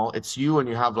small, it's you and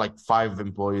you have like 5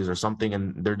 employees or something,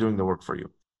 and they're doing the work for you.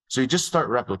 So you just start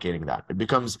replicating that. It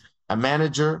becomes a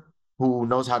manager who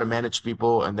knows how to manage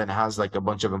people and then has like a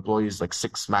bunch of employees, like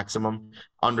 6 maximum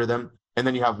under them. And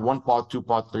then you have 1 pod, 2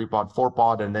 pod, 3 pod, 4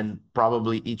 pod, and then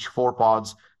probably each 4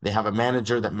 pods, they have a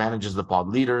manager that manages the pod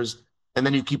leaders. And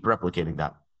then you keep replicating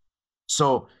that.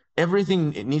 So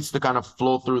everything, it needs to kind of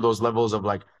flow through those levels of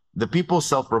like the people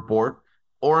self-report,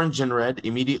 orange and red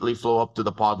immediately flow up to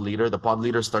the pod leader. The pod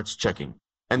leader starts checking.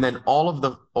 And then all of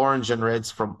the orange and reds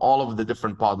from all of the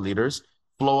different pod leaders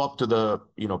flow up to the,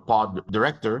 pod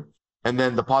director. And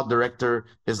then the pod director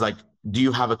is like, do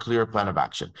you have a clear plan of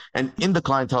action? And in the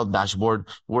clientele dashboard,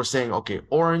 we're saying, okay,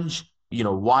 orange,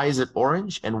 why is it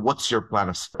orange? And what's your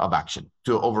plan of action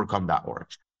to overcome that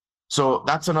orange? So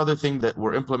that's another thing that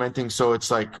we're implementing. So it's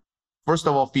like, first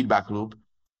of all, feedback loop.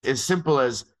 As simple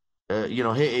as,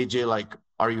 hey, AJ, like,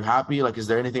 are you happy? Like, is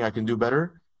there anything I can do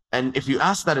better? And if you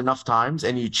ask that enough times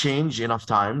and you change enough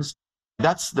times,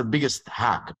 that's the biggest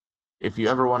hack. If you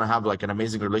ever want to have like an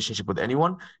amazing relationship with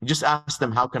anyone, you just ask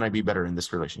them, how can I be better in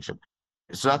this relationship?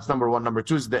 So that's number one. Number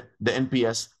two is the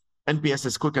NPS. NPS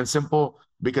is quick and simple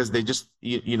because they just,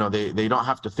 they don't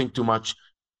have to think too much.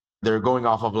 They're going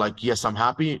off of like, yes, I'm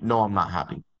happy. No, I'm not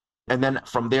happy. And then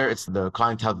from there, it's the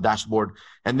client health dashboard.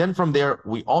 And then from there,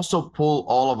 we also pull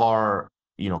all of our,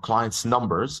 clients'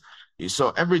 numbers.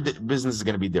 So every business is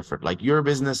going to be different. Like your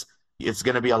business, it's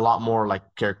going to be a lot more like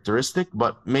characteristic,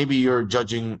 but maybe you're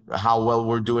judging how well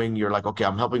we're doing. You're like, okay,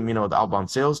 I'm helping Mina with outbound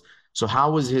sales. So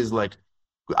how was his like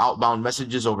outbound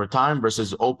messages over time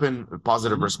versus open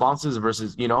positive responses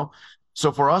versus,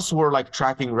 so for us, we're like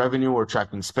tracking revenue, we're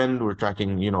tracking spend, we're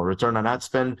tracking, return on ad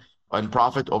spend and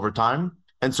profit over time.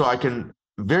 And so I can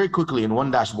very quickly in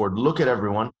one dashboard, look at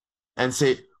everyone and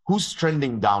say, who's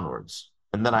trending downwards?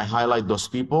 And then I highlight those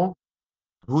people.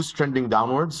 Who's trending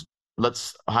downwards?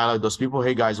 Let's highlight those people.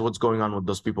 Hey guys, what's going on with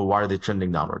those people? Why are they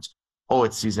trending downwards? Oh,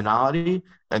 it's seasonality.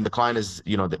 And the client is,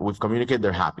 that we've communicated,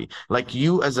 they're happy. Like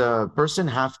you as a person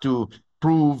have to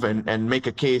prove and make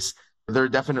a case. They're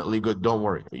definitely good. Don't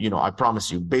worry. I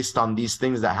promise you, based on these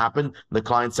things that happen, the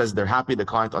client says they're happy. The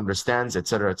client understands, et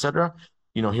cetera, et cetera.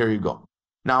 Here you go.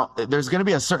 Now, there's going to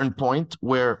be a certain point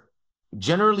where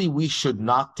generally we should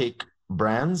not take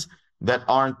brands that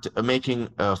aren't making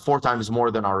 4 times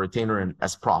more than our retainer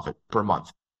as profit per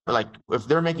month. Like if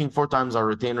they're making 4 times our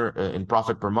retainer in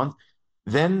profit per month,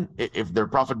 then if their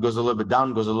profit goes a little bit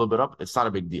down, goes a little bit up, it's not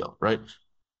a big deal, right?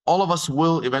 All of us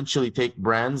will eventually take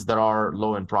brands that are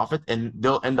low in profit and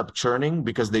they'll end up churning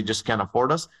because they just can't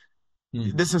afford us.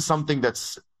 This is something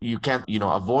that's you can't,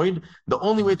 avoid. The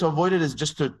only way to avoid it is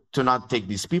just to not take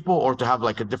these people or to have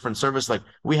like a different service. Like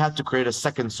we had to create a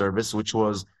second service, which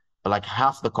was like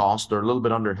half the cost or a little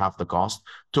bit under half the cost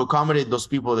to accommodate those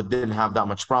people that didn't have that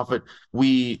much profit.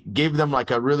 We gave them like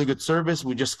a really good service.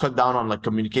 We just cut down on like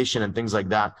communication and things like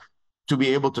that to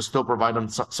be able to still provide them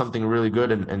something really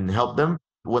good and help them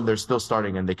when they're still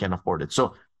starting and they can't afford it.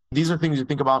 So these are things you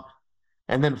think about.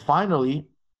 And then finally,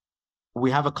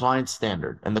 we have a client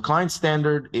standard. And the client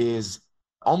standard is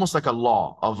almost like a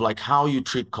law of like how you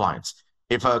treat clients.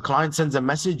 If a client sends a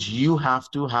message, you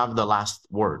have to have the last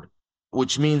word,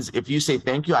 which means if you say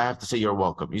thank you, I have to say you're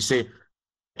welcome. You say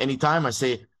anytime, I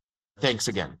say thanks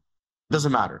again.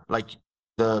 Doesn't matter. Like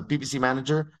the PPC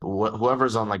manager,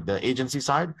 whoever's on like the agency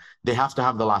side, they have to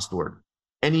have the last word.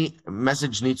 Any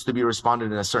message needs to be responded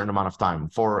in a certain amount of time,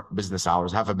 4 business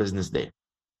hours, half a business day,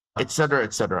 et cetera,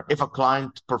 et cetera. If a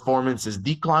client performance is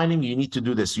declining, you need to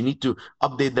do this. You need to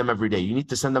update them every day. You need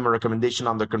to send them a recommendation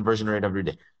on their conversion rate every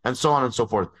day, and so on and so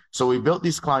forth. So we built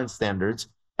these client standards,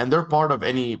 and they're part of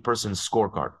any person's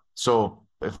scorecard. So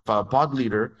if a pod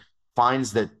leader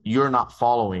finds that you're not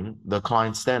following the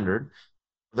client standard,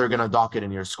 they're going to dock it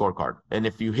in your scorecard. And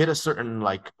if you hit a certain,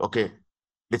 like, okay,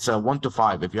 it's a 1 to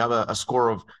 5. If you have a score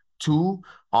of 2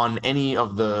 on any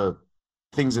of the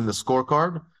things in the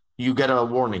scorecard, you get a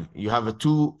warning. You have a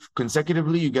 2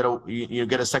 consecutively, you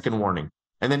get a second warning.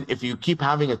 And then if you keep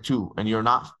having a 2 and you're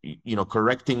not,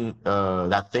 correcting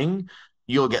that thing,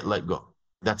 you'll get let go.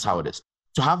 That's how it is.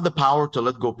 To have the power to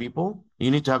let go people,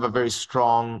 you need to have a very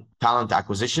strong talent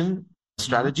acquisition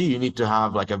strategy. You need to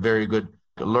have like a very good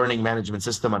learning management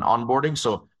system and onboarding.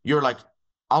 So you're like,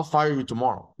 I'll fire you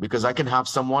tomorrow because I can have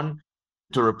someone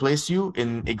to replace you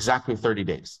in exactly 30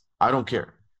 days. I don't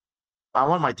care. I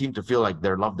want my team to feel like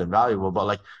they're loved and valuable, but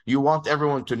like you want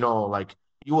everyone to know, like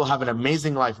you will have an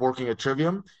amazing life working at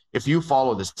Trivium if you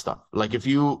follow this stuff. Like if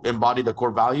you embody the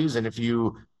core values and if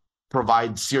you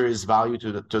provide serious value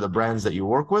to the brands that you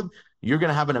work with, you're going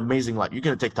to have an amazing life. You're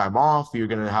going to take time off. You're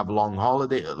going to have long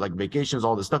holiday, like vacations,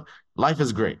 all this stuff. Life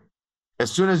is great.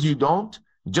 As soon as you don't,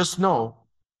 just know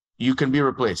you can be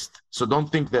replaced. So don't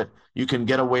think that you can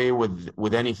get away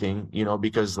with anything,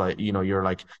 because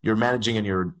you're managing and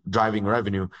you're driving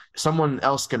revenue. Someone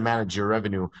else can manage your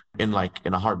revenue in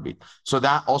a heartbeat. So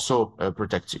that also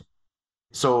protects you.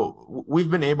 So we've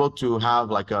been able to have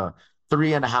like a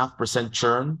 3.5%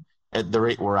 churn at the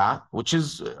rate we're at, which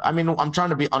is, I'm trying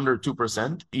to be under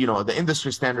 2%. The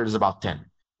industry standard is about 10.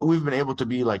 We've been able to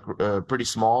be like pretty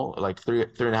small, like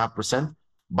 3.5%.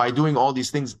 By doing all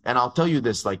these things. And I'll tell you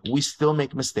this, like we still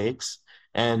make mistakes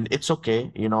and it's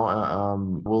okay.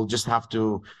 We'll just have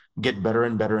to get better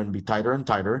and better and be tighter and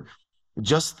tighter.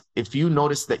 Just if you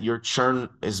notice that your churn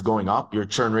is going up, your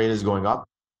churn rate is going up,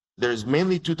 there's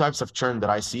mainly two types of churn that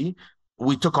I see.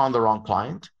 We took on the wrong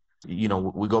client. We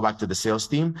go back to the sales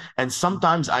team. And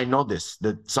sometimes I know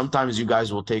that sometimes you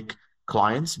guys will take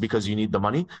clients because you need the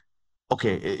money.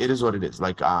 Okay, it is what it is.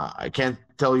 Like, I can't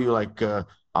tell you like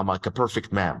I'm like a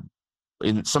perfect man.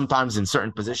 Sometimes in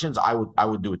certain positions, I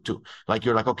would do it too. Like,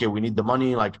 you're like, okay, we need the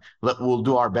money. Like, we'll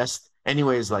do our best.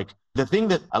 Anyways, like, the thing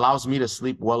that allows me to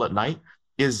sleep well at night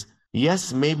is,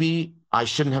 yes, maybe I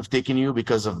shouldn't have taken you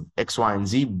because of X, Y, and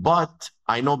Z, but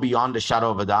I know beyond a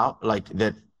shadow of a doubt, like,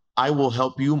 that I will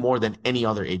help you more than any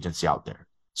other agency out there.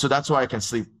 So that's why I can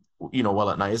sleep, well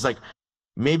at night. It's like,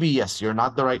 maybe, yes, you're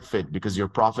not the right fit because your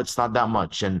profit's not that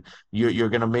much and you're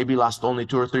going to maybe last only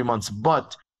 2 or 3 months,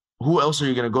 but who else are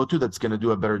you going to go to that's going to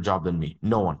do a better job than me?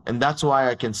 No one. And that's why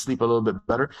I can sleep a little bit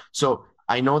better. So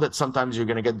I know that sometimes you're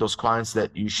going to get those clients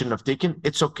that you shouldn't have taken.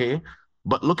 It's okay.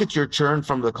 But look at your churn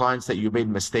from the clients that you made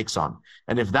mistakes on.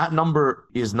 And if that number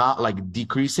is not like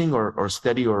decreasing or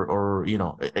steady or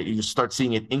you start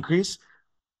seeing it increase,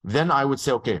 then I would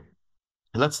say, okay,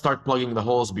 let's start plugging the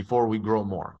holes before we grow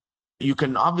more. You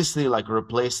can obviously like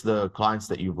replace the clients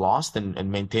that you've lost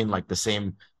and maintain like the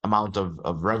same amount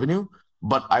of revenue.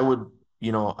 But I would,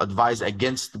 advise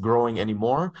against growing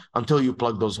anymore until you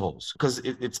plug those holes. Because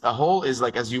it's a hole is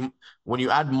like, when you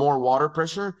add more water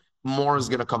pressure, more is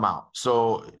going to come out.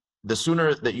 So the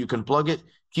sooner that you can plug it,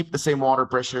 keep the same water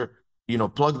pressure,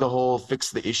 plug the hole, fix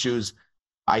the issues,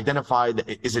 identify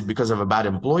is it because of a bad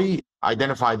employee?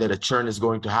 Identify that a churn is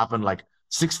going to happen like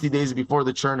 60 days before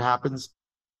the churn happens.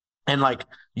 And like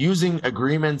using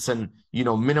agreements and,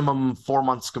 minimum 4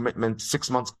 months commitment, 6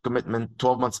 months commitment,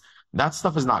 12 months, that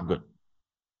stuff is not good.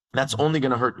 That's only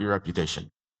going to hurt your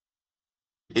reputation.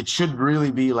 It should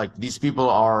really be like these people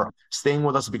are staying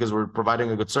with us because we're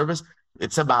providing a good service.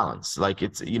 It's a balance. Like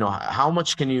it's, how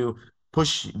much can you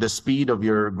push the speed of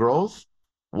your growth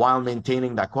while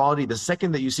maintaining that quality? The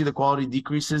second that you see the quality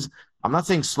decreases, I'm not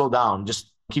saying slow down,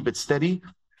 just keep it steady,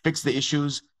 fix the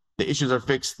issues. The issues are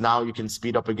fixed. Now you can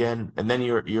speed up again. And then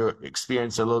you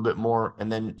experience a little bit more and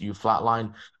then you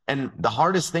flatline. And the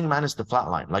hardest thing, man, is to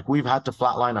flatline. Like we've had to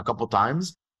flatline a couple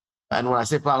times. And when I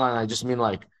say flatline, I just mean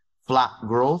like flat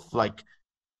growth. Like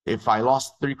if I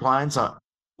lost 3 clients,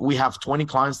 we have 20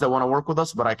 clients that want to work with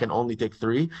us, but I can only take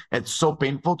 3. And it's so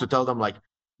painful to tell them like,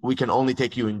 we can only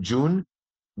take you in June,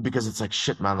 because it's like,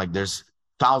 shit, man, like there's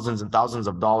thousands and thousands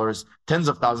of dollars, tens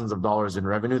of thousands of dollars in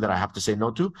revenue that I have to say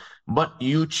no to. But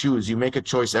you make a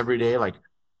choice every day. Like,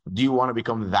 do you want to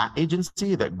become that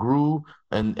agency that grew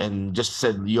and just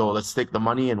said, yo, let's take the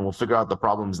money and we'll figure out the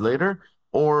problems later?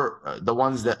 Or the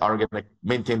ones that are going to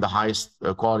maintain the highest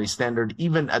quality standard,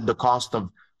 even at the cost of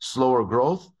slower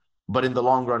growth, but in the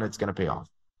long run, it's going to pay off.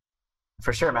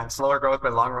 For sure, man. Slower growth,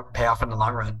 but long pay off in the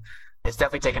long run. It's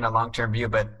definitely taking a long-term view,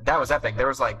 but that was epic. That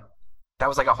was like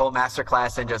a whole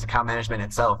masterclass in just account management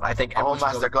itself. I think a whole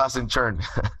masterclass in churn.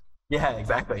 Yeah,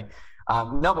 exactly.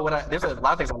 No, but there's a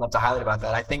lot of things I'd love to highlight about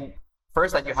that. I think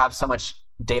first that you have so much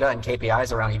data and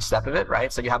KPIs around each step of it,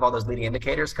 right? So you have all those leading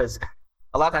indicators, because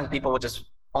a lot of times people will just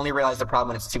only realize the problem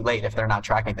when it's too late if they're not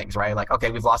tracking things, right? Like,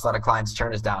 okay, we've lost a lot of clients,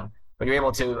 churn is down. But you're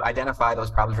able to identify those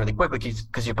problems really quickly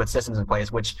because you put systems in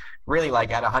place, which really,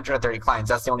 like at 130 clients,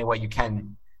 that's the only way you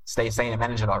can stay sane and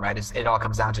manage it all, right? It all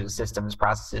comes down to the systems,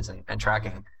 processes, and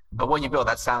tracking. But what you built,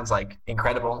 that sounds like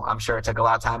incredible. I'm sure it took a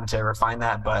lot of time to refine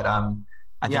that, but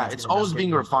it's always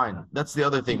being refined. That's the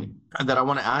other thing that I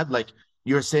want to add. Like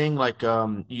you're saying, like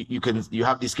you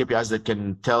have these KPIs that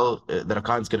can tell that a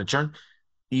client's going to churn.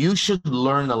 You should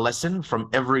learn a lesson from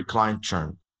every client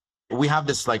churn. We have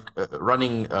this like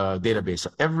running database.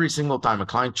 Every single time a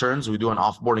client churns, we do an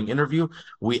offboarding interview.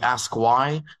 We ask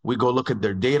why. We go look at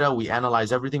their data. We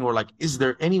analyze everything. We're like, is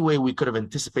there any way we could have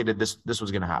anticipated this was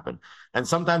going to happen? And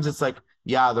sometimes it's like,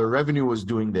 yeah, the revenue was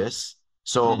doing this.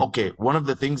 So, okay, one of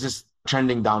the things is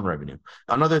trending down revenue.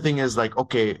 Another thing is like,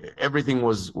 okay, everything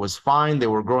was fine. They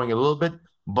were growing a little bit,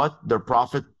 but their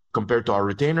profit compared to our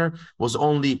retainer was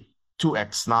only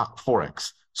 2x, not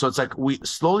 4x. So it's like we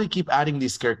slowly keep adding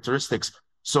these characteristics.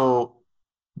 So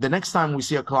the next time we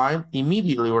see a client,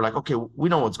 immediately we're like, okay, we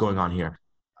know what's going on here.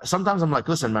 Sometimes I'm like,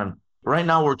 listen, man, right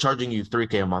now we're charging you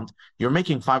 $3K a month. You're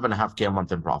making $5.5K a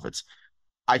month in profits.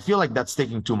 I feel like that's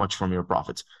taking too much from your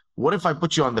profits. What if I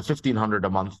put you on the $1,500 a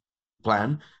month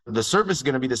plan? The service is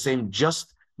going to be the same,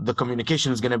 just the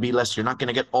communication is going to be less. You're not going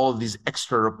to get all of these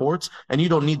extra reports, and you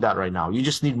don't need that right now. You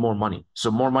just need more money. So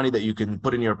more money that you can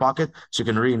put in your pocket so you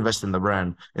can reinvest in the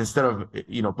brand instead of,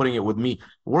 putting it with me.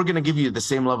 We're going to give you the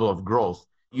same level of growth.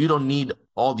 you don't need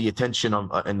all the attention of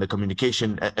and the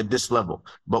communication at this level.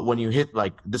 But when you hit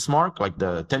like this mark, like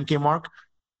the 10K mark,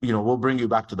 we'll bring you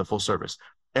back to the full service.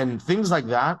 And things like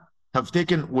that have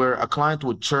taken where a client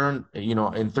would churn,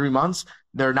 in 3 months,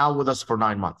 they're now with us for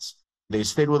 9 months. They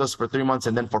stayed with us for 3 months,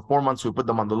 and then for 4 months, we put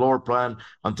them on the lower plan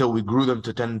until we grew them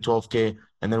to 10, 12K,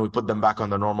 and then we put them back on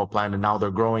the normal plan, and now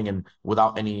they're growing and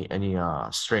without any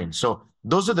strain. So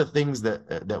those are the things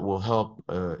that will help,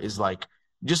 is like,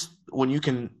 just when you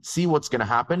can see what's going to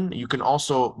happen, you can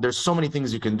also, there's so many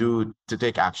things you can do to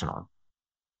take action on.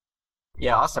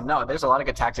 Yeah, awesome. No, there's a lot of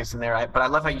good tactics in there, but I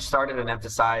love how you started and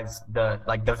emphasized the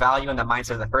value and the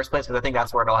mindset in the first place, because I think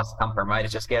that's where it all has to come from, right?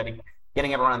 It's just getting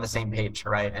everyone on the same page,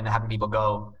 right? And having people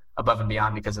go above and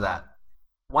beyond because of that.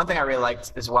 One thing I really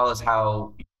liked as well is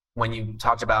how when you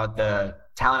talked about the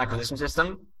talent acquisition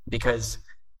system, because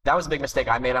that was a big mistake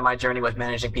I made on my journey with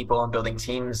managing people and building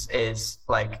teams, is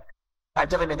like, I've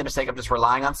definitely made the mistake of just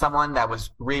relying on someone that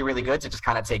was really, really good to just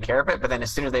kind of take care of it. But then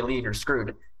as soon as they leave, you're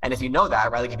screwed. And if you know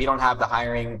that, right, like if you don't have the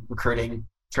hiring, recruiting,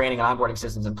 training, and onboarding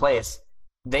systems in place,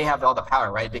 they have all the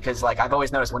power, right? Because like I've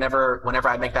always noticed whenever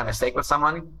I make that mistake with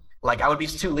someone, like I would be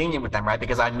too lenient with them, right?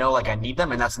 Because I know like I need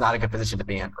them, and that's not a good position to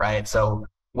be in, right? So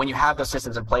when you have those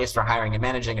systems in place for hiring and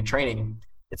managing and training,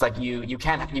 it's like you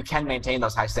can maintain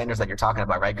those high standards that you're talking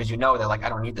about, right? Because you know they're like, I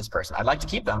don't need this person. I'd like to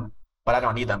keep them, but I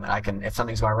don't need them. And I can, if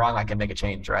something's going wrong, I can make a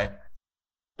change, right?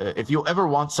 If you ever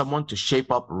want someone to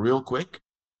shape up real quick,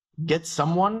 get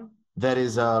someone that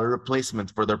is a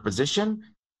replacement for their position.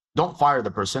 Don't fire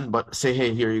the person, but say,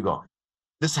 hey, here you go.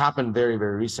 This happened very,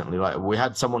 very recently. Like we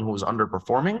had someone who was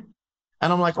underperforming,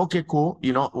 and I'm like, okay, cool.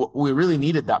 We really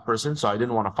needed that person, so I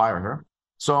didn't want to fire her.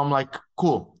 So I'm like,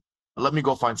 cool, let me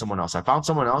go find someone else. I found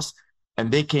someone else,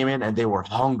 and they came in and they were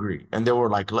hungry, and they were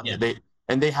like,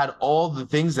 they had all the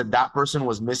things that person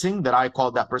was missing that I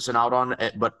called that person out on.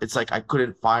 But it's like, I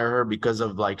couldn't fire her because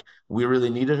of like, we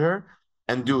really needed her.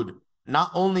 And dude,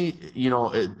 not only,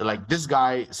 like this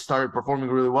guy started performing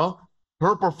really well,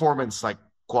 her performance like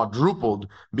quadrupled,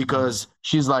 because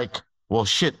she's like, well,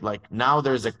 shit, like now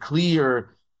there's a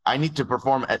clear, I need to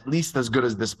perform at least as good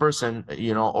as this person,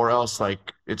 or else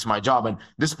like it's my job. And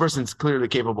this person's clearly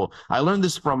capable. I learned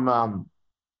this from,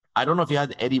 I don't know if you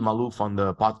had Eddie Malouf on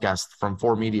the podcast from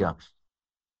 4Media,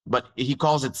 but he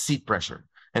calls it seat pressure.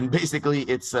 And basically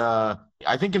it's, I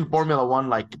think in Formula One,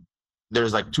 like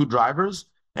there's like two drivers,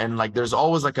 and like there's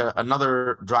always like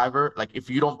another driver. Like if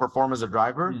you don't perform as a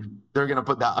driver, they're going to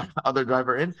put that other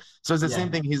driver in. So it's the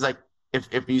same thing. He's like,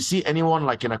 if you see anyone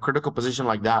like in a critical position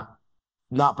like that,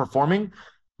 not performing,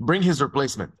 bring his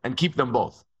replacement and keep them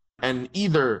both. And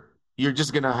either you're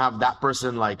just going to have that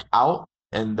person like out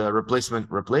and the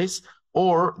replacement replace,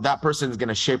 or that person is going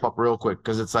to shape up real quick.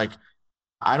 Cause it's like,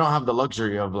 I don't have the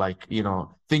luxury of like,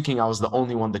 thinking I was the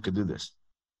only one that could do this.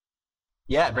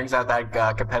 Yeah. It brings out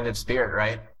that competitive spirit,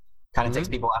 right? Kind of takes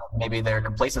people out of maybe their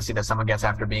complacency that someone gets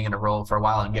after being in a role for a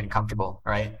while and getting comfortable,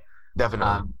 right?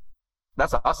 Definitely.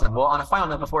 That's awesome. Well, on a final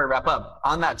note, before we wrap up,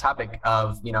 on that topic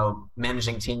of,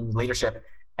 managing team leadership,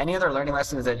 any other learning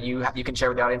lessons that you can share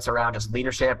with the audience around just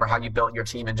leadership or how you built your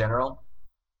team in general?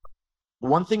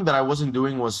 One thing that I wasn't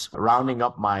doing was rounding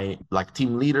up my like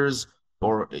team leaders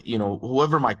or,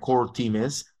 whoever my core team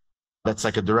is, that's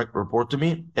like a direct report to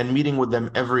me, and meeting with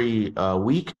them every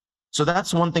week. So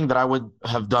that's one thing that I would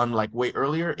have done like way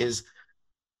earlier, is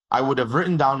I would have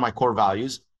written down my core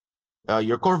values.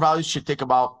 Your core values should take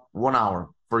about 1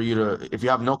 hour for you to, if you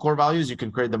have no core values, you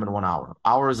can create them in 1 hour.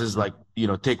 Ours is like,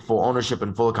 take full ownership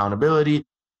and full accountability,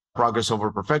 progress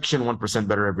over perfection, 1%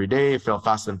 better every day, fail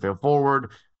fast and fail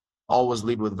forward, always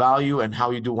lead with value, and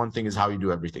how you do one thing is how you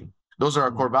do everything. Those are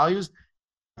our core values.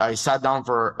 I sat down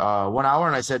for 1 hour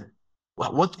and I said,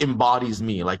 what embodies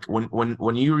me? Like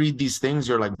when you read these things,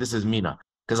 you're like, this is Mina,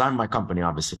 because I'm my company,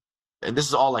 obviously. And this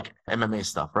is all like MMA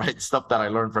stuff, right? Stuff that I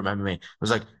learned from MMA. It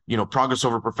was like, progress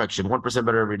over perfection, 1%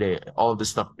 better every day, all of this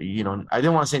stuff, I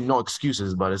didn't want to say no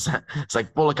excuses, but it's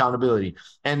like full accountability.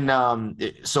 And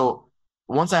so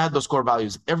once I had those core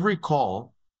values, every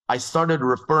call, I started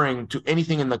referring to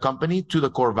anything in the company to the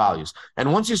core values.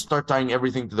 And once you start tying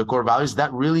everything to the core values,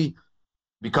 that really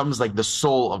becomes like the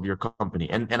soul of your company.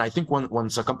 And I think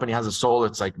once a company has a soul,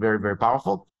 it's like very, very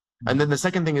powerful. And then the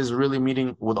second thing is really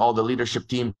meeting with all the leadership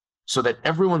team so that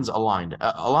everyone's aligned.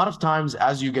 A lot of times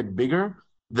as you get bigger,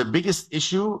 the biggest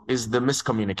issue is the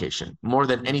miscommunication more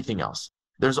than anything else.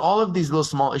 There's all of these little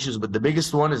small issues, but the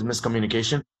biggest one is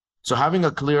miscommunication. So having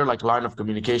a clear like line of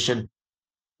communication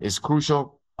is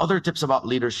crucial. Other tips about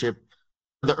leadership: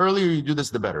 the earlier you do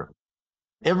this, the better.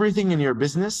 Everything in your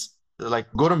business,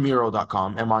 like go to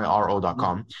Miro.com,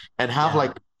 Miro.com, and have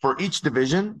like for each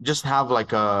division, just have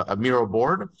like a Miro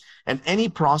board, and any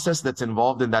process that's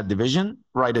involved in that division,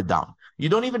 write it down. You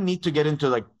don't even need to get into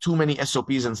like too many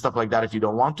SOPs and stuff like that if you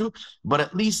don't want to, but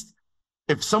at least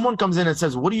if someone comes in and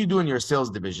says, what do you do in your sales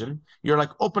division? You're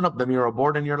like, open up the Miro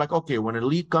board and you're like, okay, when a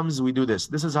lead comes, we do this.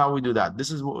 This is how we do that.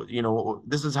 This is,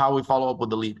 this is how we follow up with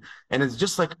the lead. And it's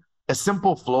just like a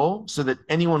simple flow so that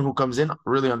anyone who comes in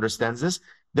really understands this.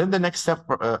 Then the next step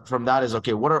from that is,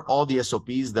 okay, what are all the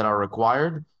SOPs that are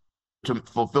required to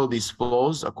fulfill these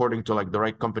flows according to like the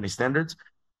right company standards?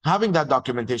 Having that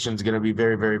documentation is going to be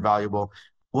very, very valuable.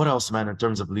 What else, man, in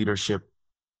terms of leadership?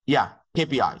 Yeah,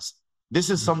 KPIs. This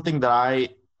is something that I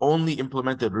only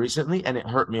implemented recently, and it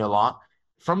hurt me a lot.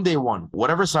 From day one,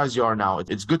 whatever size you are now,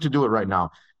 it's good to do it right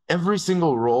now. Every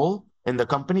single role in the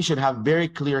company should have very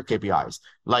clear KPIs.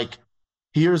 Like,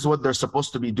 here's what they're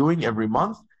supposed to be doing every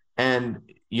month, and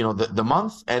the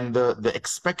month and the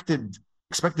expected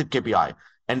KPI.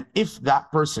 And if that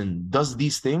person does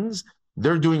these things,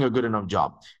 they're doing a good enough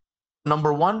job.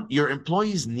 Number one, your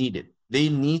employees need it. They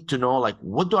need to know, like,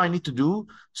 what do I need to do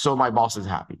so my boss is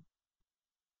happy?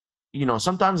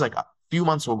 Sometimes like a few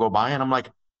months will go by and I'm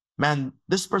like, man,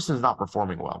 this person is not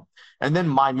performing well. And then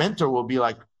my mentor will be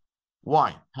like,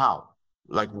 why? How?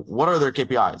 Like, what are their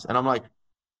KPIs? And I'm like,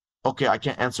 okay, I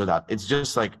can't answer that. It's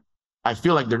just like, I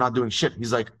feel like they're not doing shit.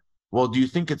 He's like, well, do you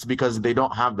think it's because they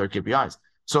don't have their KPIs?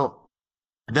 So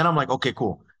then I'm like, okay,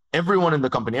 cool. Everyone in the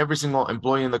company, every single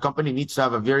employee in the company needs to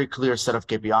have a very clear set of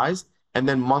KPIs. And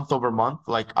then month over month,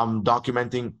 like, I'm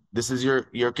documenting, this is your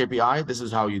KPI, this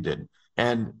is how you did.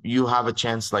 And you have a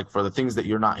chance, like, for the things that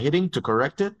you're not hitting, to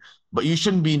correct it, but you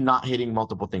shouldn't be not hitting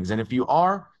multiple things. And if you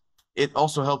are, it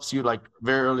also helps you, like,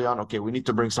 very early on, okay, we need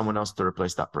to bring someone else to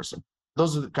replace that person.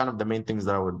 Those are kind of the main things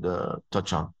that I would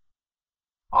touch on.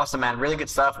 Awesome, man. Really good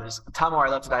stuff. There's a ton more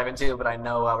I'd love to dive into, but I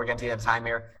know we're getting to the end of time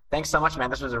here. Thanks so much, man.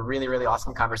 This was a really, really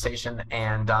awesome conversation.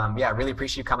 And really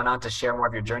appreciate you coming on to share more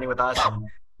of your journey with us and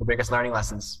the biggest learning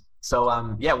lessons. So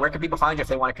where can people find you if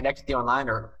they want to connect with you online?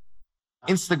 Or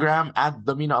Instagram at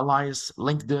the Mina Elias,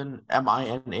 LinkedIn,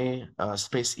 MINA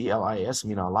space ELIAS,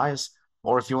 Mina Elias.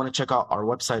 Or if you want to check out our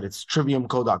website, it's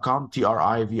triviumco.com,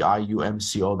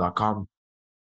 TRIVIUMCO.com.